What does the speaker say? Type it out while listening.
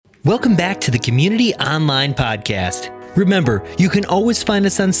Welcome back to the Community Online Podcast. Remember, you can always find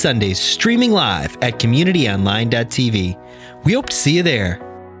us on Sundays streaming live at communityonline.tv. We hope to see you there.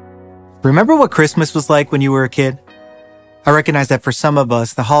 Remember what Christmas was like when you were a kid? I recognize that for some of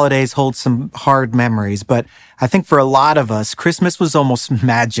us, the holidays hold some hard memories, but I think for a lot of us, Christmas was almost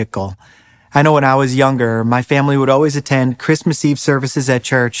magical. I know when I was younger, my family would always attend Christmas Eve services at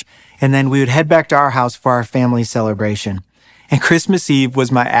church, and then we would head back to our house for our family celebration. And Christmas Eve was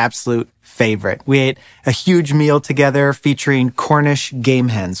my absolute favorite. We ate a huge meal together featuring Cornish game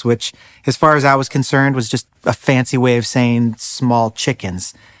hens, which, as far as I was concerned, was just a fancy way of saying small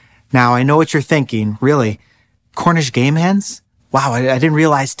chickens. Now, I know what you're thinking. Really? Cornish game hens? Wow, I didn't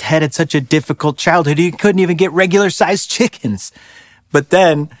realize Ted had such a difficult childhood. He couldn't even get regular-sized chickens. But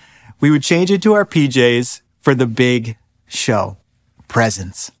then we would change into our PJs for the big show,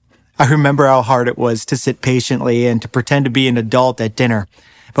 presents. I remember how hard it was to sit patiently and to pretend to be an adult at dinner.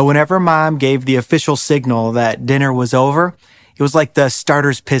 But whenever Mom gave the official signal that dinner was over, it was like the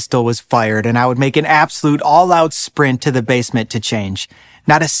starter's pistol was fired, and I would make an absolute all-out sprint to the basement to change.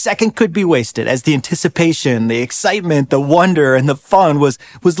 Not a second could be wasted, as the anticipation, the excitement, the wonder, and the fun was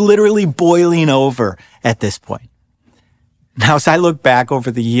literally boiling over at this point. Now, as I look back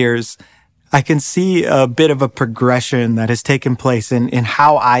over the years, I can see a bit of a progression that has taken place in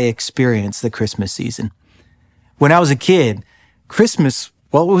how I experience the Christmas season. When I was a kid, Christmas,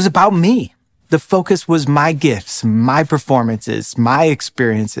 well, it was about me. The focus was my gifts, my performances, my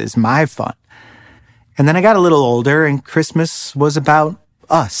experiences, my fun. And then I got a little older and Christmas was about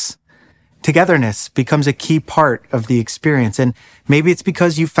us. Togetherness becomes a key part of the experience. And maybe it's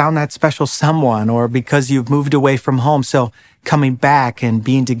because you found that special someone or because you've moved away from home. So coming back and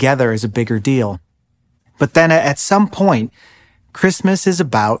being together is a bigger deal. But then at some point, Christmas is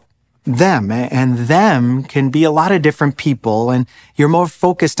about them, and them can be a lot of different people, and you're more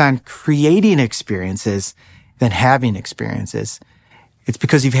focused on creating experiences than having experiences. It's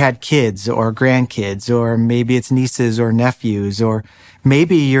because you've had kids or grandkids, or maybe it's nieces or nephews, or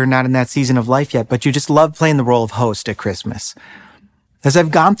maybe you're not in that season of life yet, but you just love playing the role of host at Christmas. As I've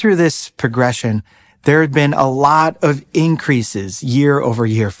gone through this progression, there have been a lot of increases year over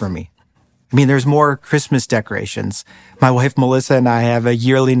year for me. I mean, there's more Christmas decorations. My wife, Melissa, and I have a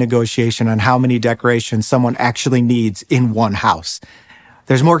yearly negotiation on how many decorations someone actually needs in one house.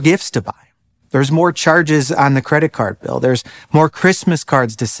 There's more gifts to buy. There's more charges on the credit card bill. There's more Christmas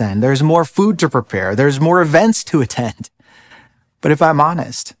cards to send. There's more food to prepare. There's more events to attend. But if I'm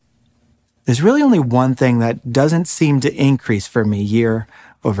honest, there's really only one thing that doesn't seem to increase for me year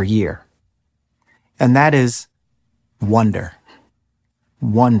over year. And that is wonder.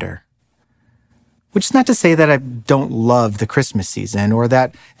 Wonder. Which is not to say that I don't love the Christmas season, or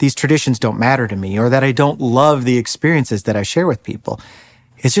that these traditions don't matter to me, or that I don't love the experiences that I share with people.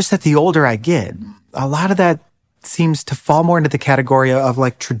 It's just that the older I get, a lot of that seems to fall more into the category of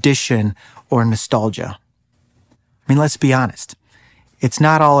like tradition or nostalgia. I mean, let's be honest. It's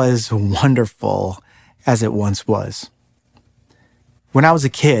not all as wonderful as it once was. When I was a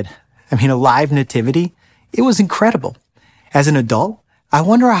kid, a live nativity, it was incredible. As an adult, I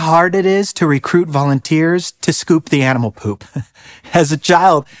wonder how hard it is to recruit volunteers to scoop the animal poop. As a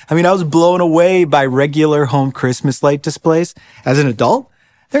child, I was blown away by regular home Christmas light displays. As an adult,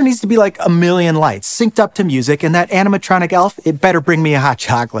 there needs to be like 1 million lights synced up to music, and that animatronic elf, it better bring me a hot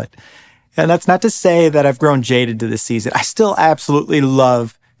chocolate. And that's not to say that I've grown jaded to this season. I still absolutely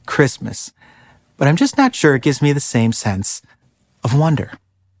love Christmas, but I'm just not sure it gives me the same sense of wonder.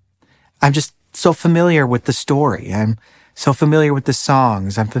 I'm just so familiar with the story. I'm so familiar with the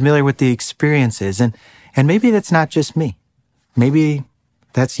songs. I'm familiar with the experiences. And maybe that's not just me. Maybe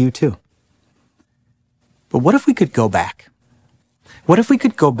that's you too. But what if we could go back? What if we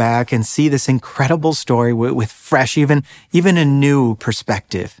could go back and see this incredible story with fresh, even a new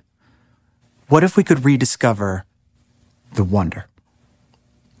perspective? What if we could rediscover the wonder?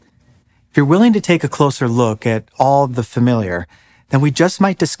 If you're willing to take a closer look at all the familiar, then we just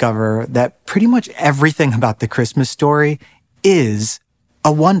might discover that pretty much everything about the Christmas story is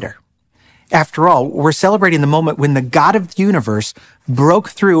a wonder. After all, we're celebrating the moment when the God of the universe broke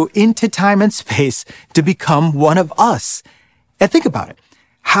through into time and space to become one of us. And think about it.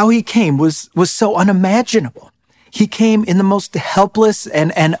 How he came was so unimaginable. He came in the most helpless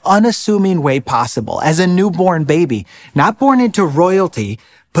and unassuming way possible, as a newborn baby, not born into royalty,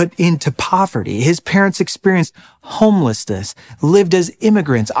 but into poverty. His parents experienced homelessness, lived as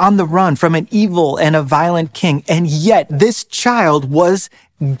immigrants on the run from an evil and a violent king. And yet this child was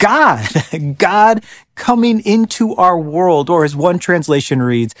God. God coming into our world, or as one translation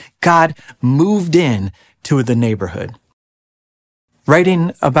reads, God moved in to the neighborhood.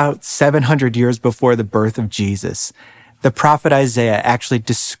 Writing about 700 years before the birth of Jesus, the prophet Isaiah actually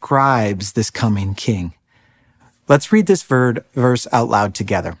describes this coming king. Let's read this verse out loud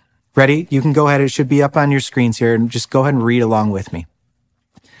together. Ready? You can go ahead. It should be up on your screens here, and just go ahead and read along with me.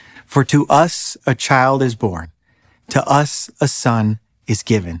 For to us a child is born, to us a son is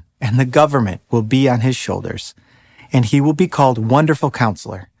given, and the government will be on his shoulders. And he will be called Wonderful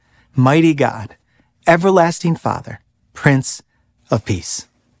Counselor, Mighty God, Everlasting Father, Prince of Peace.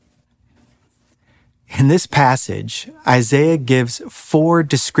 In this passage, Isaiah gives 4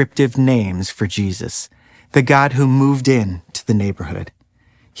 descriptive names for Jesus, the God who moved in to the neighborhood.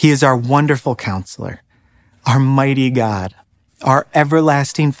 He is our Wonderful Counselor, our Mighty God, our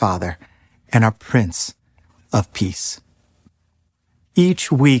Everlasting Father, and our Prince of Peace.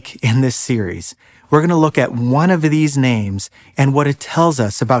 Each week in this series, we're going to look at one of these names and what it tells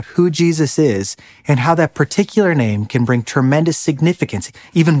us about who Jesus is and how that particular name can bring tremendous significance,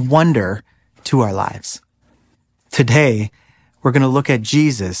 even wonder, to our lives. Today, we're going to look at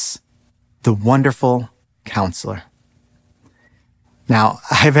Jesus, the Wonderful Counselor. Now,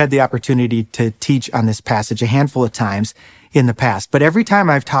 I've had the opportunity to teach on this passage a handful of times in the past, but every time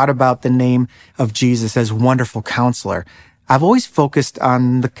I've taught about the name of Jesus as Wonderful Counselor, I've always focused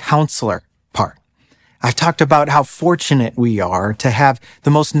on the counselor part. I've talked about how fortunate we are to have the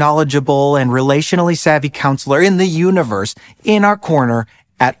most knowledgeable and relationally savvy counselor in the universe in our corner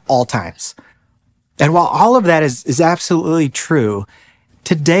at all times. And while all of that is absolutely true,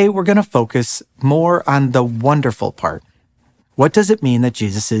 today we're going to focus more on the wonderful part. What does it mean that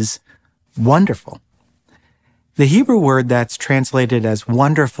Jesus is wonderful? The Hebrew word that's translated as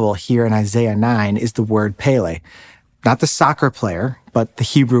wonderful here in Isaiah 9 is the word Pele. Not the soccer player, but the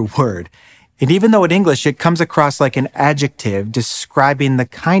Hebrew word. And even though in English it comes across like an adjective describing the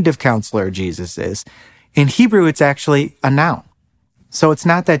kind of counselor Jesus is, in Hebrew it's actually a noun. So it's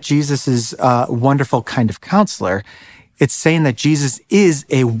not that Jesus is a wonderful kind of counselor. It's saying that Jesus is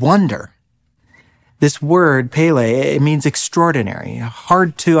a wonder. This word, Pele, it means extraordinary,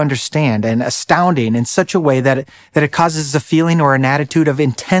 hard to understand, and astounding in such a way that it causes a feeling or an attitude of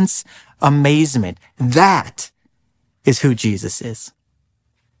intense amazement. That is who Jesus is.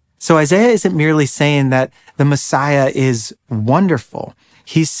 So Isaiah isn't merely saying that the Messiah is wonderful.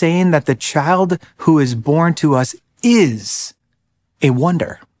 He's saying that the child who is born to us is a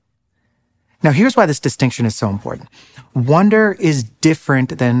wonder. Now, here's why this distinction is so important. Wonder is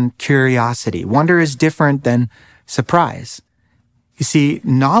different than curiosity. Wonder is different than surprise. You see,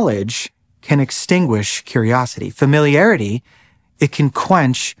 knowledge can extinguish curiosity. Familiarity, it can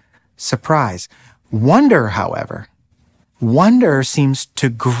quench surprise. Wonder, however, wonder seems to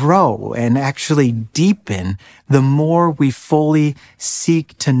grow and actually deepen the more we fully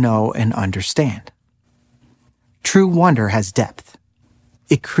seek to know and understand. True wonder has depth.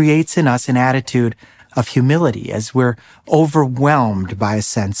 It creates in us an attitude of humility as we're overwhelmed by a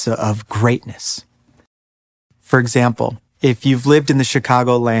sense of greatness. For example, if you've lived in the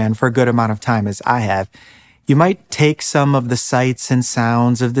Chicagoland for a good amount of time, as I have, you might take some of the sights and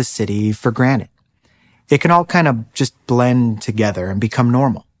sounds of the city for granted. It can all kind of just blend together and become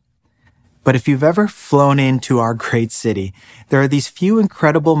normal. But if you've ever flown into our great city, there are these few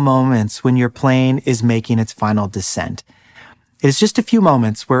incredible moments when your plane is making its final descent. It's just a few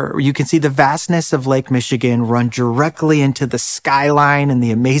moments where you can see the vastness of Lake Michigan run directly into the skyline and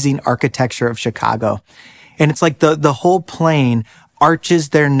the amazing architecture of Chicago. And it's like the whole plane arches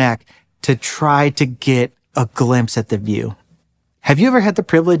their neck to try to get a glimpse at the view. Have you ever had the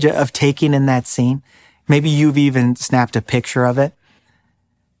privilege of taking in that scene? Maybe you've even snapped a picture of it.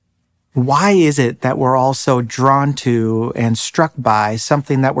 Why is it that we're all so drawn to and struck by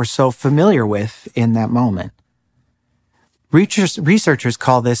something that we're so familiar with in that moment? Researchers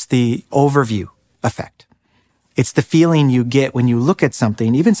call this the overview effect. It's the feeling you get when you look at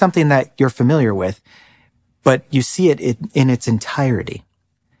something, even something that you're familiar with, but you see it in its entirety.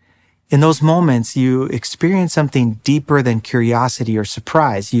 In those moments, you experience something deeper than curiosity or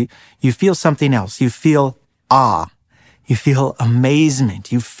surprise. You feel something else. You feel awe. You feel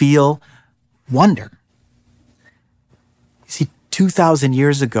amazement. You feel wonder. You see, 2,000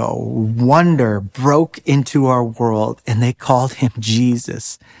 years ago, wonder broke into our world and they called him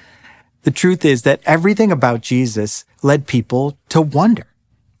Jesus. The truth is that everything about Jesus led people to wonder.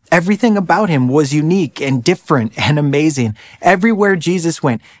 Everything about him was unique and different and amazing. Everywhere Jesus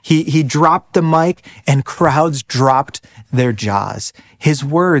went, he dropped the mic and crowds dropped their jaws. His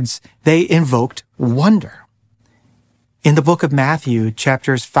words, they invoked wonder. In the book of Matthew,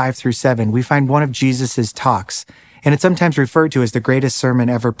 chapters 5-7, we find one of Jesus's talks, and it's sometimes referred to as the greatest sermon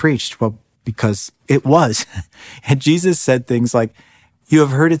ever preached. Well, because it was. And Jesus said things like, You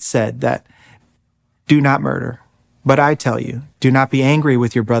have heard it said that, do not murder. But I tell you, do not be angry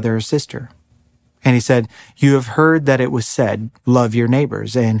with your brother or sister. And he said, you have heard that it was said, love your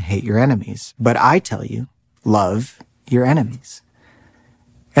neighbors and hate your enemies. But I tell you, love your enemies.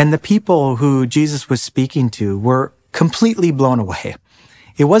 And the people who Jesus was speaking to were completely blown away.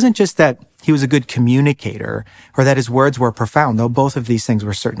 It wasn't just that he was a good communicator or that his words were profound, though both of these things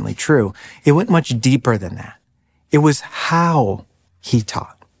were certainly true. It went much deeper than that. It was how he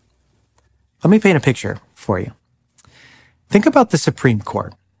taught. Let me paint a picture for you. Think about the Supreme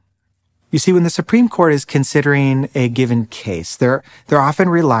Court. You see, when the Supreme Court is considering a given case, they're often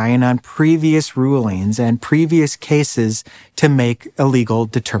relying on previous rulings and previous cases to make a legal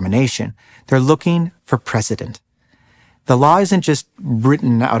determination. They're looking for precedent. The law isn't just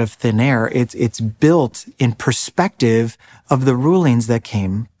written out of thin air. It's built in perspective of the rulings that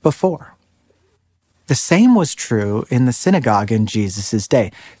came before. The same was true in the synagogue in Jesus'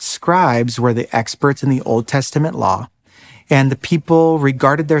 day. Scribes were the experts in the Old Testament law, and the people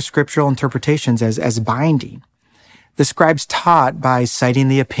regarded their scriptural interpretations as binding. The scribes taught by citing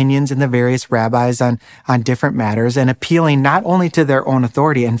the opinions in the various rabbis on different matters and appealing not only to their own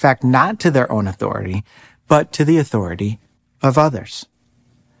authority, in fact, not to their own authority, but to the authority of others.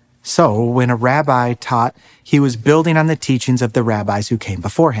 So when a rabbi taught, he was building on the teachings of the rabbis who came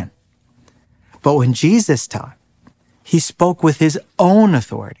before him. But when Jesus taught, he spoke with his own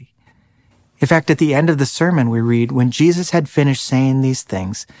authority. In fact, at the end of the sermon, we read, when Jesus had finished saying these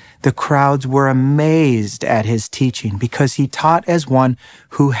things, the crowds were amazed at his teaching because he taught as one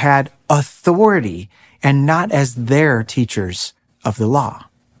who had authority and not as their teachers of the law.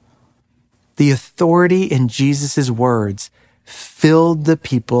 The authority in Jesus' words filled the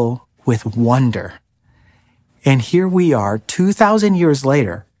people with wonder. And here we are 2,000 years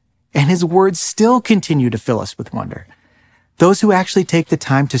later, and his words still continue to fill us with wonder. Those who actually take the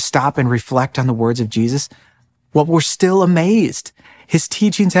time to stop and reflect on the words of Jesus, well, we're still amazed. His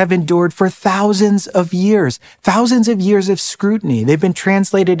teachings have endured for thousands of years of scrutiny. They've been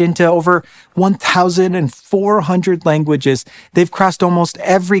translated into over 1,400 languages. They've crossed almost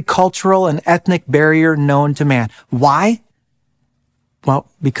every cultural and ethnic barrier known to man. Why?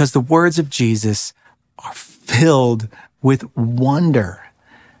 Well, because the words of Jesus are filled with wonder.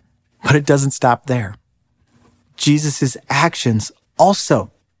 But it doesn't stop there. Jesus' actions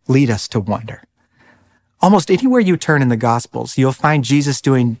also lead us to wonder. Almost anywhere you turn in the Gospels, you'll find Jesus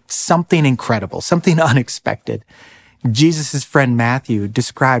doing something incredible, something unexpected. Jesus' friend Matthew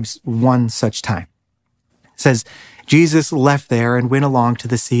describes one such time. It says, Jesus left there and went along to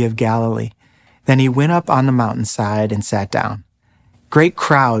the Sea of Galilee. Then he went up on the mountainside and sat down. Great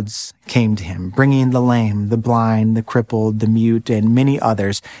crowds came to him, bringing the lame, the blind, the crippled, the mute, and many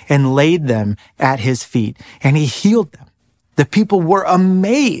others, and laid them at his feet, and he healed them. The people were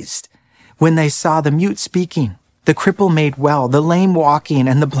amazed when they saw the mute speaking, the cripple made well, the lame walking,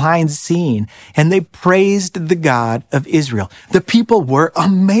 and the blind seeing, and they praised the God of Israel. The people were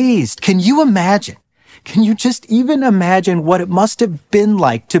amazed. Can you imagine? Can you just even imagine what it must have been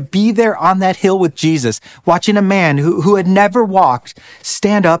like to be there on that hill with Jesus, watching a man who had never walked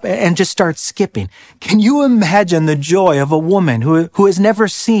stand up and just start skipping? Can you imagine the joy of a woman who has never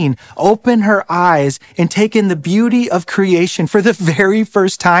seen open her eyes and take in the beauty of creation for the very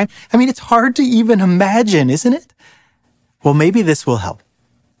first time? I mean, it's hard to even imagine, isn't it? Well, maybe this will help.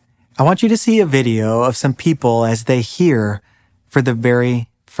 I want you to see a video of some people as they hear for the very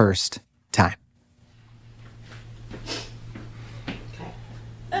first time.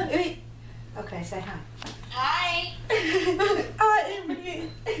 Okay, say hi. Hi. Hi, Emily.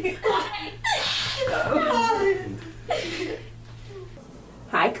 Hi.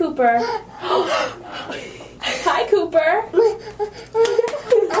 Hi, Cooper. Hi, Cooper.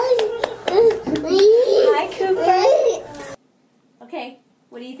 Hi, Cooper. Okay,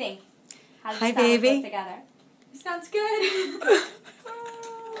 what do you think? How does Hi, it sound baby. put together? Sounds good.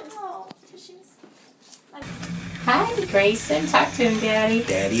 Oh, tissues. Hi, Grayson. Talk to him, Daddy.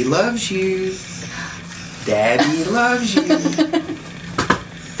 Daddy loves you. Daddy loves you.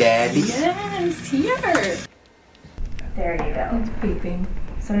 Daddy. Yes, here. There you go. It's beeping.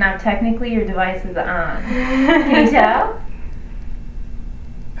 So now technically your device is on. Can you tell?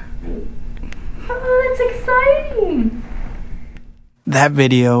 Oh, that's exciting. That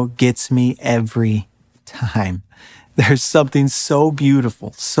video gets me every time. There's something so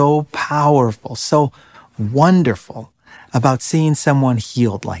beautiful, so powerful, so wonderful about seeing someone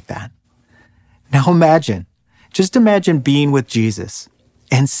healed like that. Now just imagine being with Jesus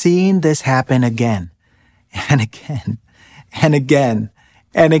and seeing this happen again and again and again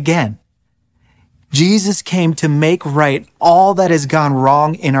and again. Jesus came to make right all that has gone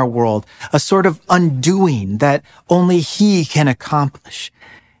wrong in our world, a sort of undoing that only he can accomplish.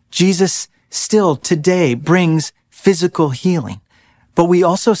 Jesus still today brings physical healing, but we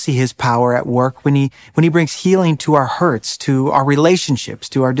also see his power at work when he brings healing to our hurts, to our relationships,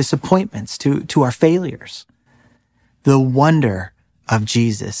 to our disappointments, to our failures. The wonder of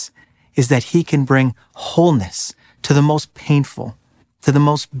Jesus is that he can bring wholeness to the most painful, to the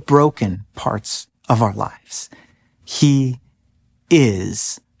most broken parts of our lives. He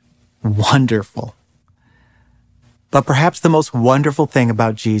is wonderful. But perhaps the most wonderful thing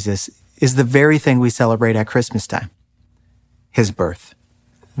about Jesus is the very thing we celebrate at Christmas time: his birth,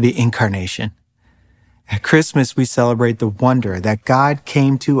 the incarnation. At Christmas, we celebrate the wonder that God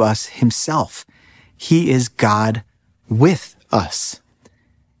came to us himself. He is God with us.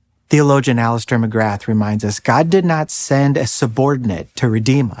 Theologian Alistair McGrath reminds us, God did not send a subordinate to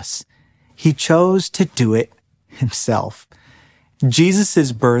redeem us. He chose to do it himself.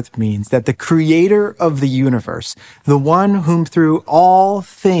 Jesus' birth means that the creator of the universe, the one whom through all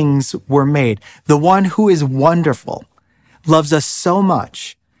things were made, the one who is wonderful, loves us so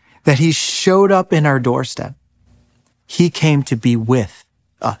much that he showed up in our doorstep. He came to be with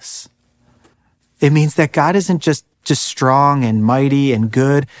us. It means that God isn't just strong and mighty and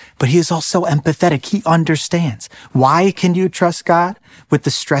good, but he is also empathetic. He understands. Why can you trust God? With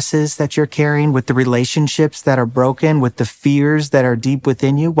the stresses that you're carrying, with the relationships that are broken, with the fears that are deep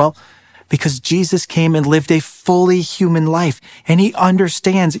within you? Well, because Jesus came and lived a fully human life, and he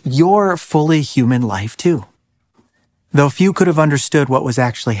understands your fully human life too. Though few could have understood what was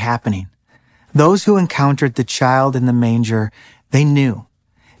actually happening, those who encountered the child in the manger, they knew.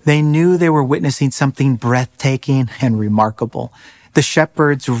 They knew they were witnessing something breathtaking and remarkable. The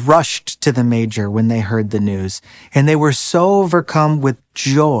shepherds rushed to the manger when they heard the news, and they were so overcome with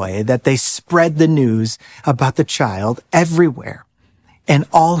joy that they spread the news about the child everywhere. And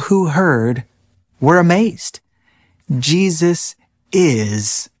all who heard were amazed. Jesus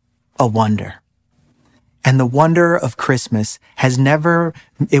is a wonder. And the wonder of Christmas was never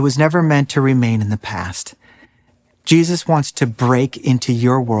meant to remain in the past. Jesus wants to break into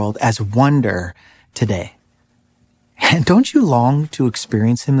your world as wonder today. And don't you long to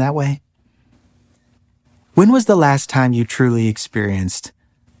experience him that way? When was the last time you truly experienced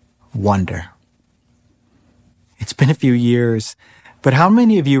wonder? It's been a few years, but how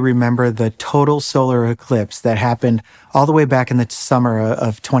many of you remember the total solar eclipse that happened all the way back in the summer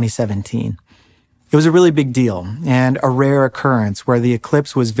of 2017? It was a really big deal and a rare occurrence where the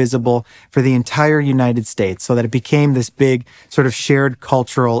eclipse was visible for the entire United States, so that it became this big sort of shared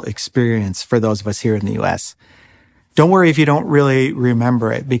cultural experience for those of us here in the U.S. Don't worry if you don't really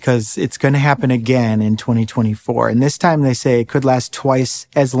remember it, because it's going to happen again in 2024. And this time they say it could last twice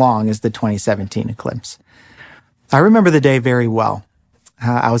as long as the 2017 eclipse. I remember the day very well.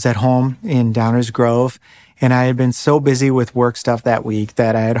 I was at home in Downers Grove, and I had been so busy with work stuff that week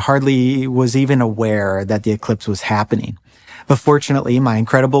that I hardly was even aware that the eclipse was happening. But fortunately, my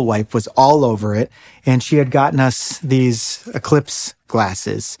incredible wife was all over it, and she had gotten us these eclipse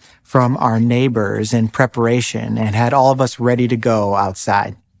glasses from our neighbors in preparation and had all of us ready to go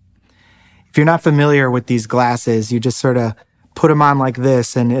outside. If you're not familiar with these glasses, you just sort of put them on like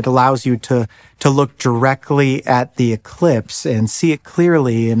this, and it allows you to look directly at the eclipse and see it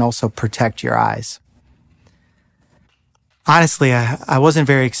clearly and also protect your eyes. Honestly, I wasn't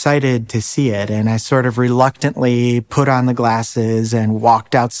very excited to see it, and I sort of reluctantly put on the glasses and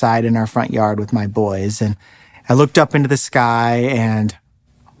walked outside in our front yard with my boys, and I looked up into the sky, and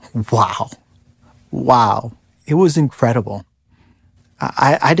wow, it was incredible.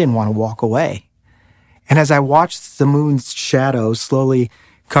 I didn't want to walk away. And as I watched the moon's shadow slowly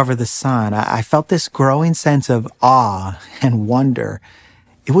cover the sun, I felt this growing sense of awe and wonder.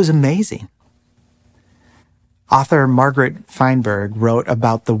 It was amazing. Author Margaret Feinberg wrote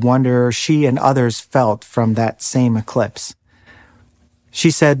about the wonder she and others felt from that same eclipse.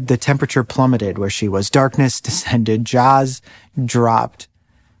 She said the temperature plummeted where she was. Darkness descended. Jaws dropped.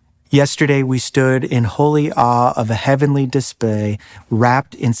 Yesterday we stood in holy awe of a heavenly display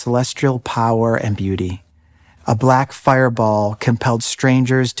wrapped in celestial power and beauty. A black fireball compelled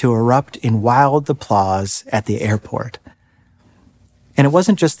strangers to erupt in wild applause at the airport. And it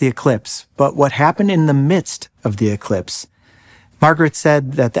wasn't just the eclipse, but what happened in the midst of the eclipse. Margaret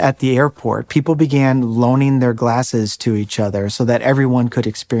said that at the airport, people began loaning their glasses to each other so that everyone could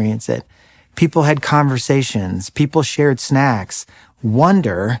experience it. People had conversations. People shared snacks.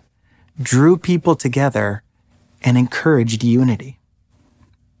 Wonder drew people together and encouraged unity.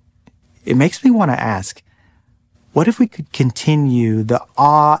 It makes me want to ask, What if we could continue the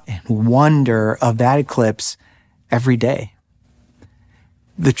awe and wonder of that eclipse every day?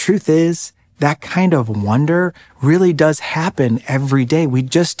 The truth is, that kind of wonder really does happen every day. We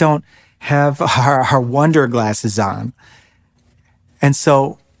just don't have our wonder glasses on. And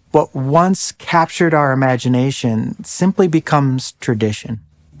so what once captured our imagination simply becomes tradition.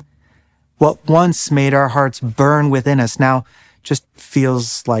 What once made our hearts burn within us now just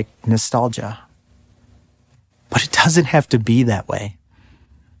feels like nostalgia. But it doesn't have to be that way.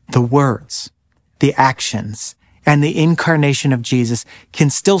 The words, the actions, and the incarnation of Jesus can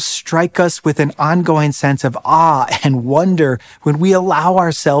still strike us with an ongoing sense of awe and wonder when we allow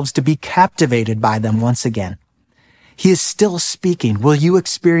ourselves to be captivated by them once again. He is still speaking. Will you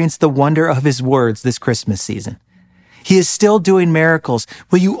experience the wonder of his words this Christmas season? He is still doing miracles.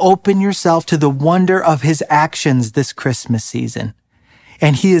 Will you open yourself to the wonder of his actions this Christmas season?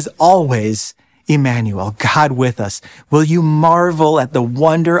 And he is always Emmanuel, God with us. Will you marvel at the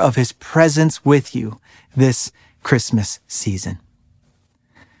wonder of his presence with you this Christmas season?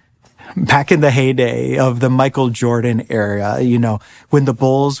 Back in the heyday of the Michael Jordan era, when the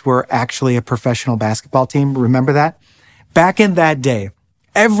Bulls were actually a professional basketball team, remember that? Back in that day,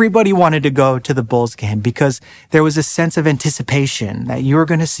 everybody wanted to go to the Bulls game because there was a sense of anticipation that you were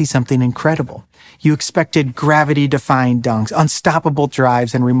going to see something incredible. You expected gravity-defying dunks, unstoppable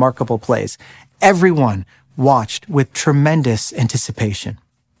drives, and remarkable plays. Everyone watched with tremendous anticipation.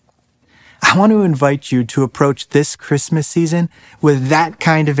 I want to invite you to approach this Christmas season with that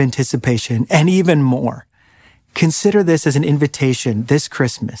kind of anticipation and even more. Consider this as an invitation this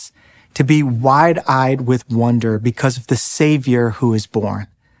Christmas to be wide-eyed with wonder because of the Savior who is born.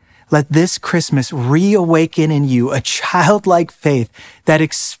 Let this Christmas reawaken in you a childlike faith that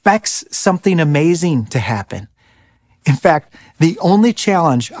expects something amazing to happen. In fact, the only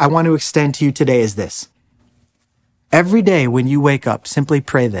challenge I want to extend to you today is this. Every day when you wake up, simply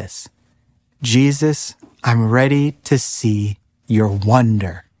pray this: Jesus, I'm ready to see your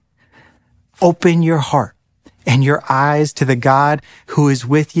wonder. Open your heart and your eyes to the God who is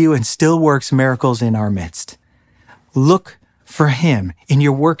with you and still works miracles in our midst. Look for him in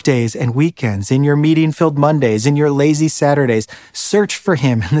your work days and weekends, in your meeting-filled Mondays, in your lazy Saturdays. Search for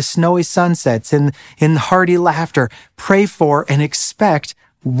him in the snowy sunsets, in hearty laughter. Pray for and expect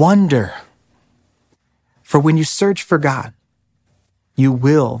wonder. For when you search for God, you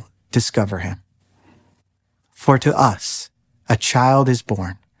will discover him. For to us, a child is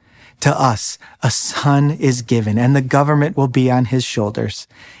born. To us, a son is given, and the government will be on his shoulders.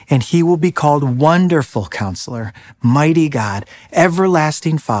 And he will be called Wonderful Counselor, Mighty God,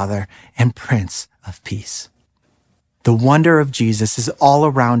 Everlasting Father, and Prince of Peace. The wonder of Jesus is all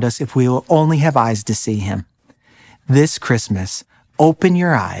around us if we will only have eyes to see him. This Christmas, open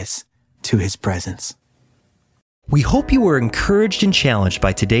your eyes to his presence. We hope you were encouraged and challenged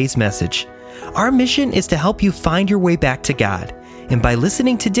by today's message. Our mission is to help you find your way back to God. And by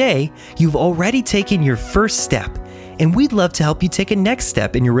listening today, you've already taken your first step. And we'd love to help you take a next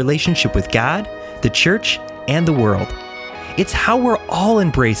step in your relationship with God, the church, and the world. It's how we're all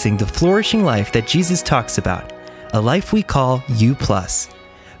embracing the flourishing life that Jesus talks about, a life we call U+.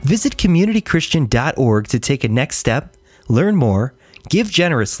 Visit communitychristian.org to take a next step, learn more, give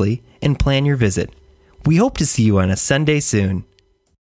generously, and plan your visit. We hope to see you on a Sunday soon.